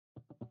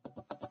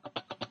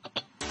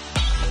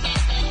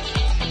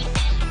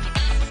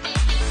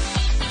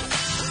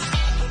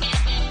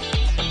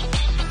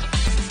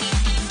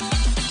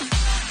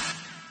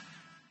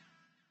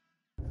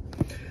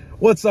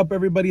What's up,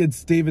 everybody?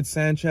 It's David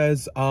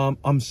Sanchez.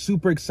 I'm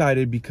super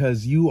excited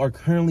because you are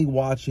currently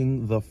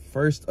watching the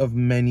first of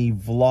many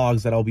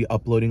vlogs that I'll be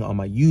uploading on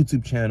my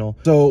YouTube channel.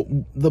 So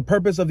the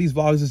purpose of these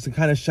vlogs is to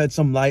kind of shed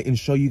some light and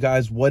show you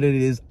guys what it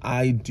is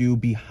I do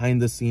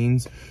behind the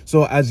scenes.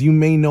 So as you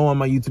may know, on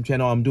my YouTube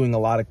channel, I'm doing a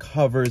lot of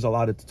covers, a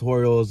lot of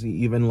tutorials,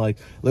 even like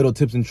little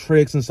tips and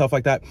tricks and stuff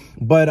like that.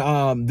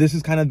 But this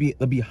is kind of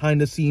the behind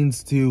the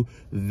scenes to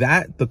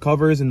that, the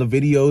covers and the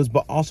videos,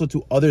 but also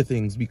to other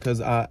things, because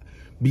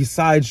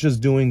besides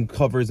just doing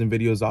covers and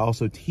videos, I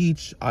also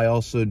teach. I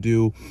also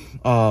do,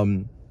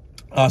 I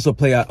also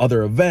play at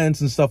other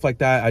events and stuff like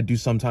that. I do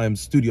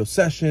sometimes studio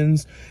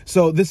sessions.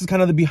 So this is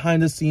kind of the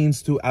behind the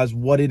scenes to as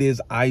what it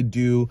is I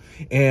do.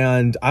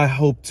 And I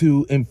hope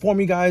to inform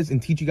you guys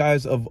and teach you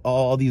guys of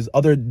all these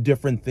other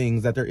different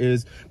things that there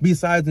is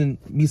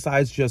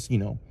besides just, you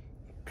know,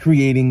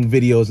 creating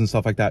videos and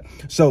stuff like that.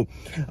 So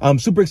I'm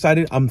super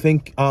excited.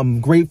 I'm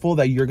grateful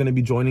that you're going to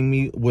be joining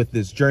me with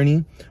this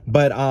journey,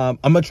 but I'm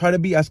gonna try to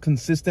be as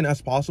consistent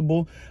as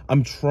possible.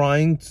 I'm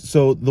trying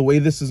so the way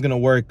this is going to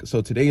work,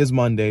 so today is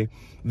Monday.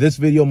 This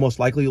video most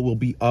likely will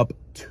be up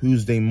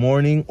Tuesday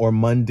morning or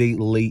Monday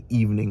late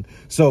evening.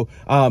 So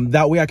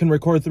that way I can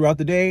record throughout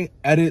the day,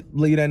 edit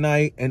late at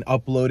night, and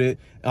upload it.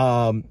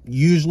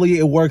 Usually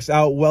it works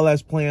out well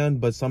as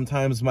planned, but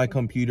sometimes my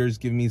computers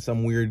give me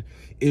some weird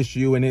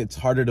issue and it's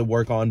harder to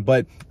work on.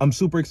 But I'm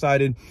super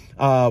excited.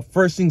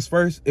 First things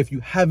first, if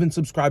you haven't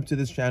subscribed to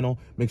this channel,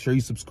 make sure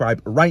you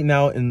subscribe right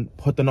now and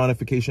put the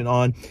notification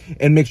on,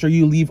 and make sure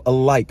you leave a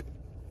like,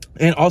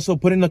 and also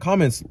put in the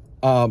comments,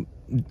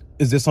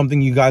 is this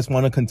something you guys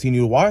want to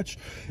continue to watch?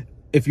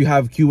 If you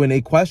have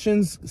Q&A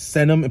questions,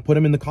 send them and put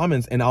them in the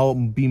comments, and I'll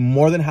be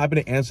more than happy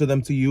to answer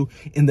them to you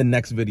in the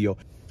next video.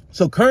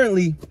 So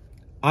currently,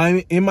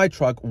 I'm in my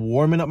truck,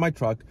 warming up my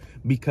truck,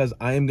 because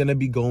I am going to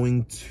be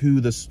going to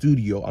the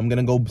studio. I'm going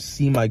to go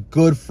see my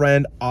good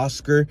friend,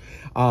 Oscar.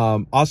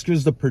 Oscar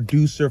is the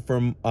producer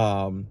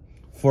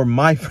for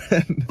my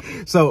friend.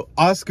 So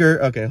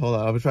Oscar, okay, hold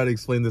on. I'm going to try to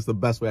explain this the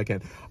best way I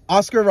can.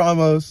 Oscar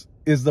Ramos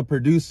is the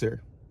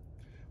producer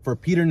for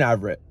Peter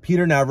Navarrete.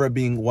 Peter Navarrete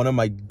being one of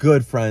my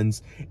good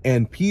friends.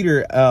 And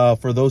Peter,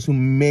 for those who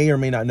may or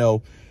may not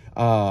know,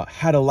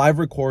 had a live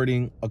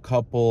recording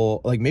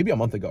maybe a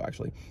month ago,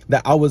 actually,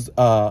 that I was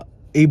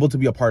able to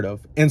be a part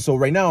of. And so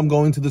right now I'm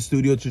going to the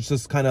studio to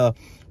just kind of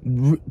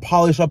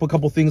polish up a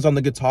couple things on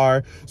the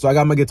guitar. So I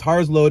got my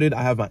guitars loaded,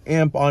 I have my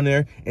amp on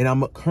there, and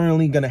I'm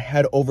currently gonna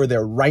head over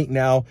there right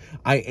now.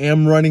 I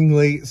am running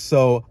late,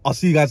 so I'll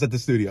see you guys at the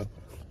studio.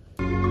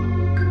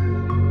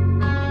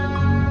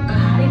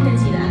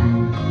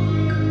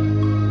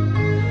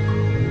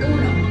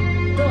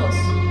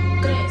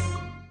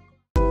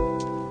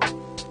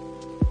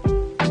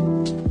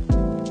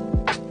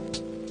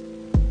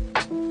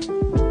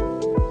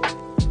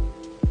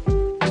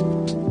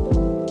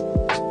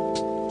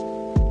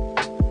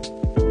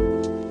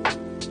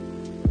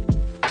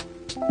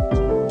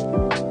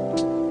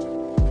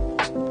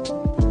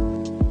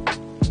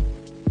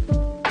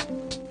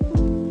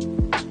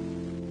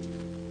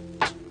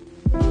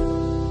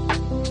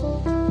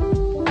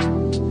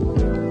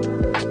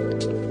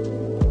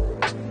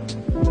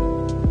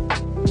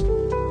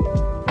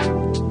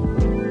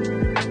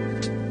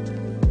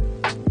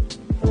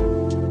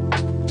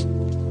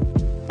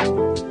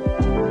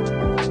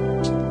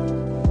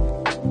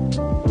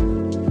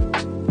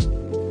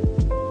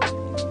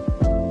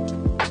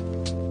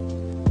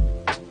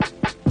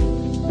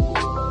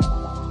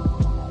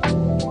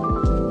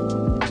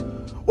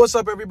 What's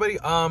up, everybody?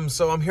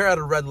 So I'm here at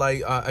a red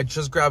light. I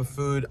just grabbed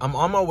food. I'm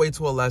on my way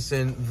to a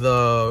lesson.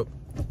 The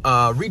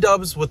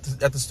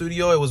redubs at the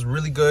studio, it was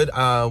really good,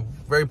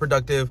 very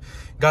productive.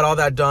 Got all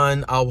that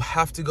done. I'll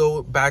have to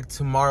go back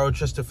tomorrow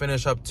just to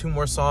finish up 2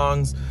 more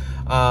songs.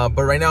 But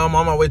right now I'm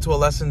on my way to a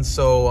lesson,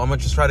 so I'm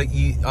gonna just try to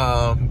eat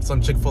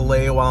some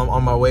Chick-fil-A while I'm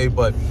on my way.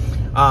 But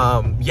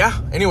yeah,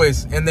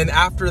 anyways, and then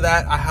after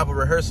that I have a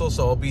rehearsal,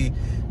 so I'll be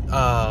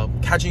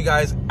catching you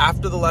guys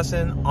after the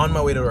lesson on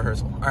my way to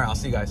rehearsal. All right, I'll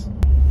see you guys.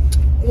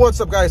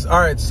 What's up, guys? All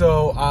right,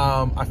 so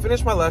I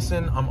finished my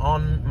lesson. I'm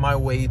on my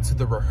way to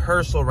the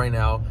rehearsal right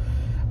now,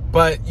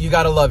 but you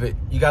gotta love it.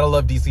 You gotta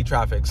love DC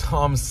traffic. So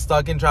I'm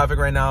stuck in traffic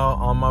right now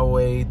on my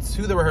way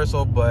to the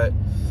rehearsal, but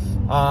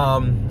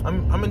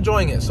I'm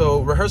enjoying it.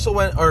 So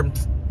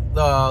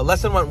the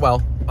lesson went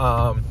well.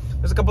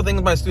 There's a couple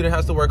things my student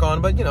has to work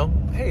on, but you know,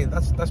 hey,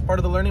 that's part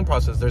of the learning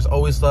process. There's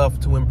always stuff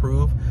to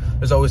improve.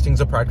 There's always things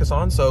to practice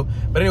on. So,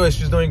 but anyways,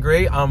 she's doing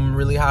great. I'm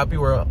really happy.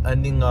 We're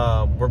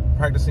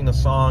practicing a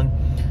song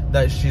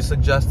that she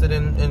suggested,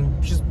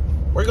 and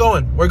we're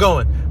going.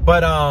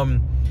 But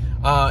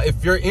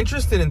if you're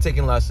interested in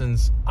taking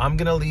lessons, I'm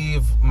gonna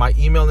leave my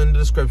email in the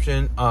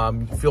description.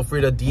 Feel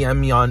free to DM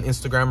me on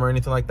Instagram or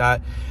anything like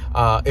that.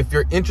 If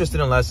you're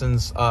interested in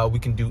lessons, we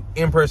can do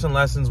in-person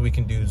lessons, we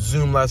can do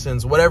Zoom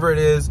lessons, whatever it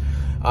is.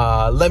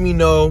 Let me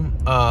know.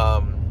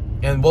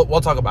 and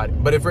we'll talk about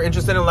it. But if you're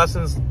interested in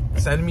lessons,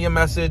 send me a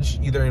message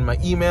either in my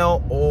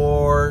email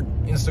or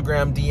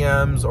Instagram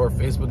DMs or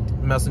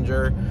Facebook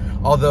Messenger.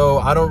 Although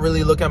I don't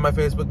really look at my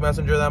Facebook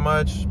Messenger that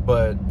much,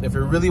 but if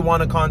you really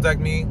want to contact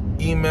me,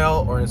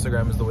 email or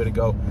Instagram is the way to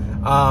go.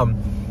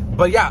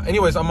 But yeah,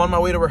 anyways, I'm on my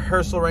way to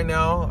rehearsal right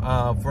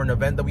now for an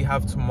event that we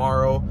have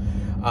tomorrow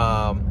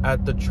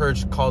at the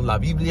church called La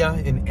Biblia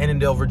in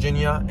Annandale,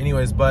 Virginia.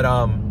 Anyways, but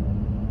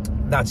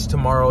that's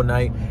tomorrow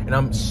night, and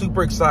I'm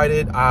super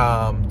excited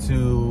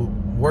to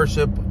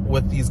worship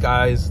with these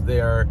guys.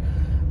 They're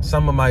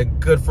some of my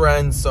good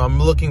friends, so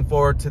I'm looking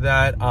forward to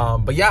that.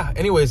 But yeah,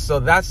 anyways, so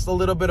that's a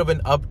little bit of an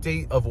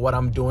update of what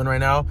I'm doing right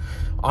now.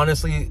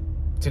 Honestly,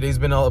 today's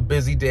been a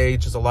busy day,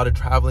 just a lot of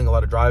traveling, a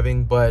lot of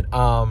driving, but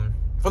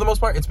for the most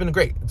part, it's been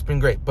great. It's been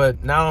great.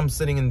 But now I'm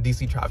sitting in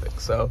DC traffic,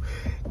 so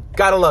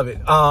gotta love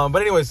it.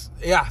 But anyways,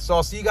 yeah, so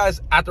I'll see you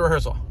guys at the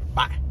rehearsal.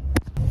 Bye.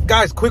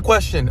 Guys, quick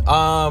question.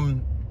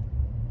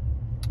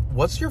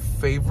 What's your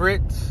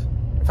favorite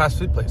fast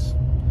food place?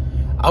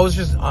 I was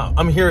just,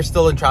 I'm here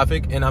still in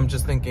traffic, and I'm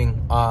just thinking,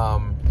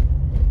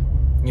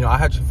 you know, I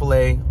had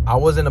Chick-fil-A. I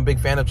wasn't a big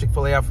fan of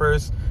Chick-fil-A at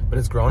first, but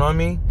it's grown on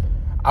me.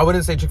 I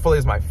wouldn't say Chick-fil-A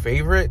is my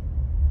favorite,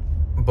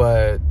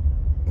 but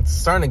it's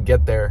starting to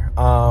get there.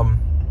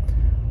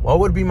 What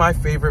would be my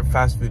favorite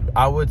fast food?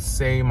 I would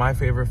say my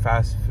favorite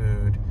fast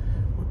food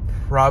would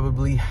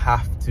probably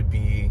have to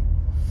be...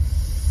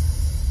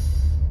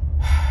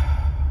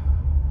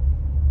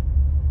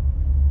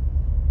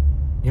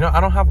 You know,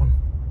 I don't have one.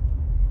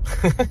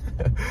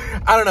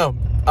 I don't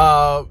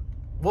know.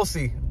 We'll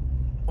see.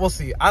 We'll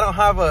see. I don't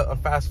have a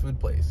fast food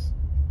place.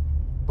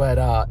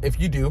 But if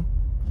you do,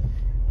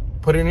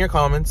 put it in your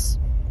comments.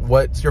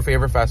 What's your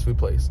favorite fast food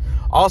place?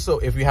 Also,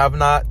 if you have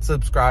not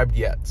subscribed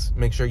yet,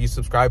 make sure you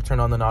subscribe, turn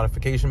on the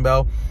notification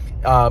bell.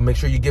 Make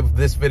sure you give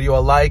this video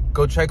a like.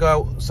 Go check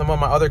out some of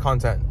my other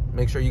content.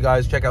 Make sure you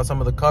guys check out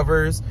some of the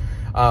covers,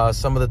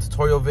 some of the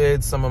tutorial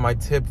vids, some of my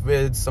tip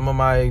vids, some of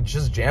my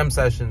just jam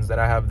sessions that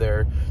I have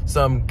there,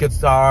 some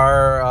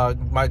guitar,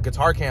 my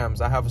guitar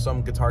cams. I have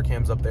some guitar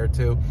cams up there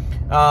too.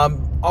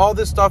 All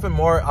this stuff and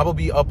more, I will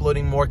be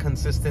uploading more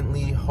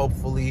consistently,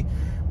 hopefully.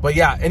 But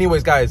yeah,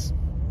 anyways, guys,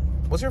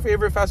 what's your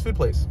favorite fast food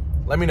place?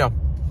 Let me know.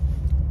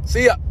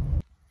 See ya.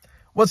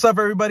 What's up,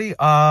 everybody?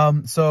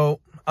 So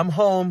I'm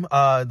home.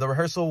 The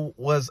rehearsal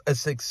was a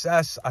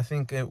success. I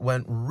think it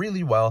went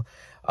really well.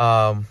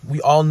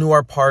 We all knew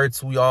our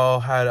parts. We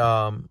all had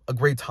a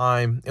great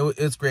time.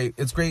 It's great.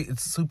 It's great.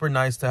 It's super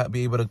nice to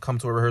be able to come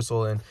to a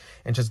rehearsal and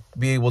just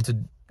be able to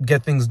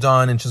get things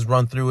done and just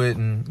run through it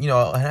and, you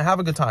know, have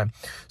a good time.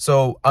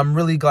 So I'm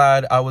really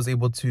glad I was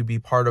able to be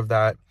part of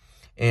that.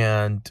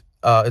 And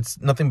it's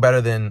nothing better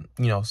than,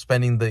 you know,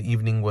 spending the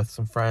evening with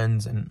some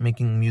friends and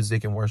making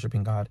music and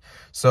worshiping God.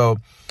 So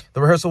the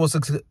rehearsal was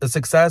a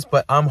success,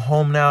 but I'm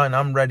home now and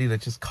I'm ready to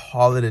just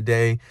call it a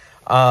day.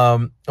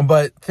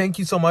 But thank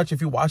you so much.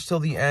 If you watch till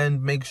the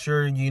end, make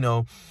sure, you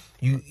know,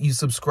 you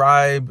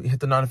subscribe, hit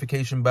the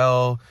notification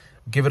bell,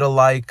 give it a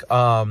like,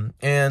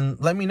 and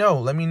let me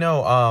know,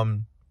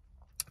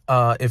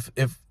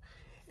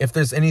 if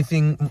there's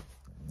anything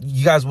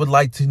you guys would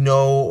like to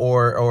know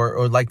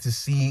or like to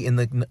see in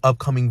the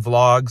upcoming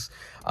vlogs.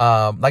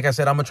 Like I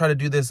said, I'm gonna try to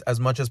do this as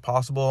much as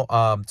possible.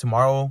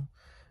 Tomorrow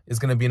is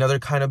gonna be another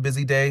kind of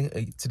busy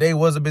day. Today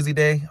was a busy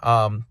day,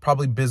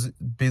 probably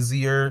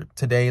busier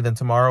today than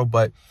tomorrow,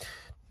 but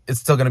it's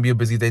still gonna be a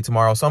busy day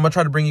tomorrow. So I'm gonna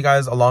try to bring you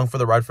guys along for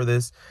the ride for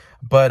this.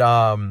 But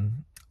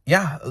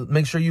yeah,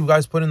 make sure you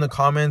guys put in the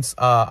comments.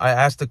 I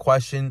asked the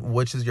question,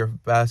 which is your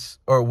best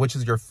or which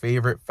is your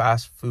favorite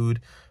fast food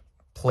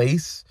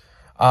place?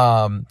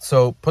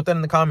 So put that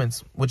in the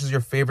comments. Which is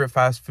your favorite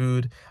fast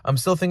food? I'm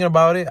still thinking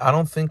about it. I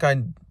don't think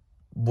I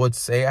would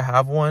say I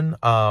have one.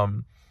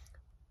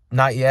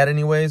 Not yet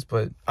anyways,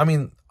 but I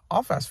mean,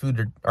 all fast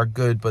food are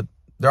good, but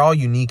they're all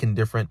unique and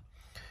different.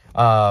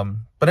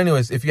 But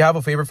anyways, if you have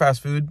a favorite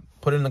fast food,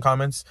 put it in the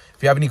comments.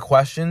 If you have any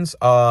questions,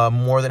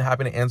 more than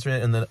happy to answer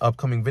it in the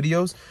upcoming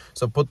videos.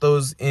 So put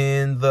those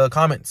in the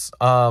comments.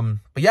 But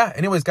yeah,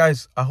 anyways,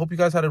 guys, I hope you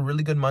guys had a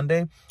really good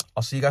Monday.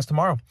 I'll see you guys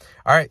tomorrow.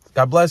 All right.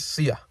 God bless.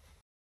 See ya.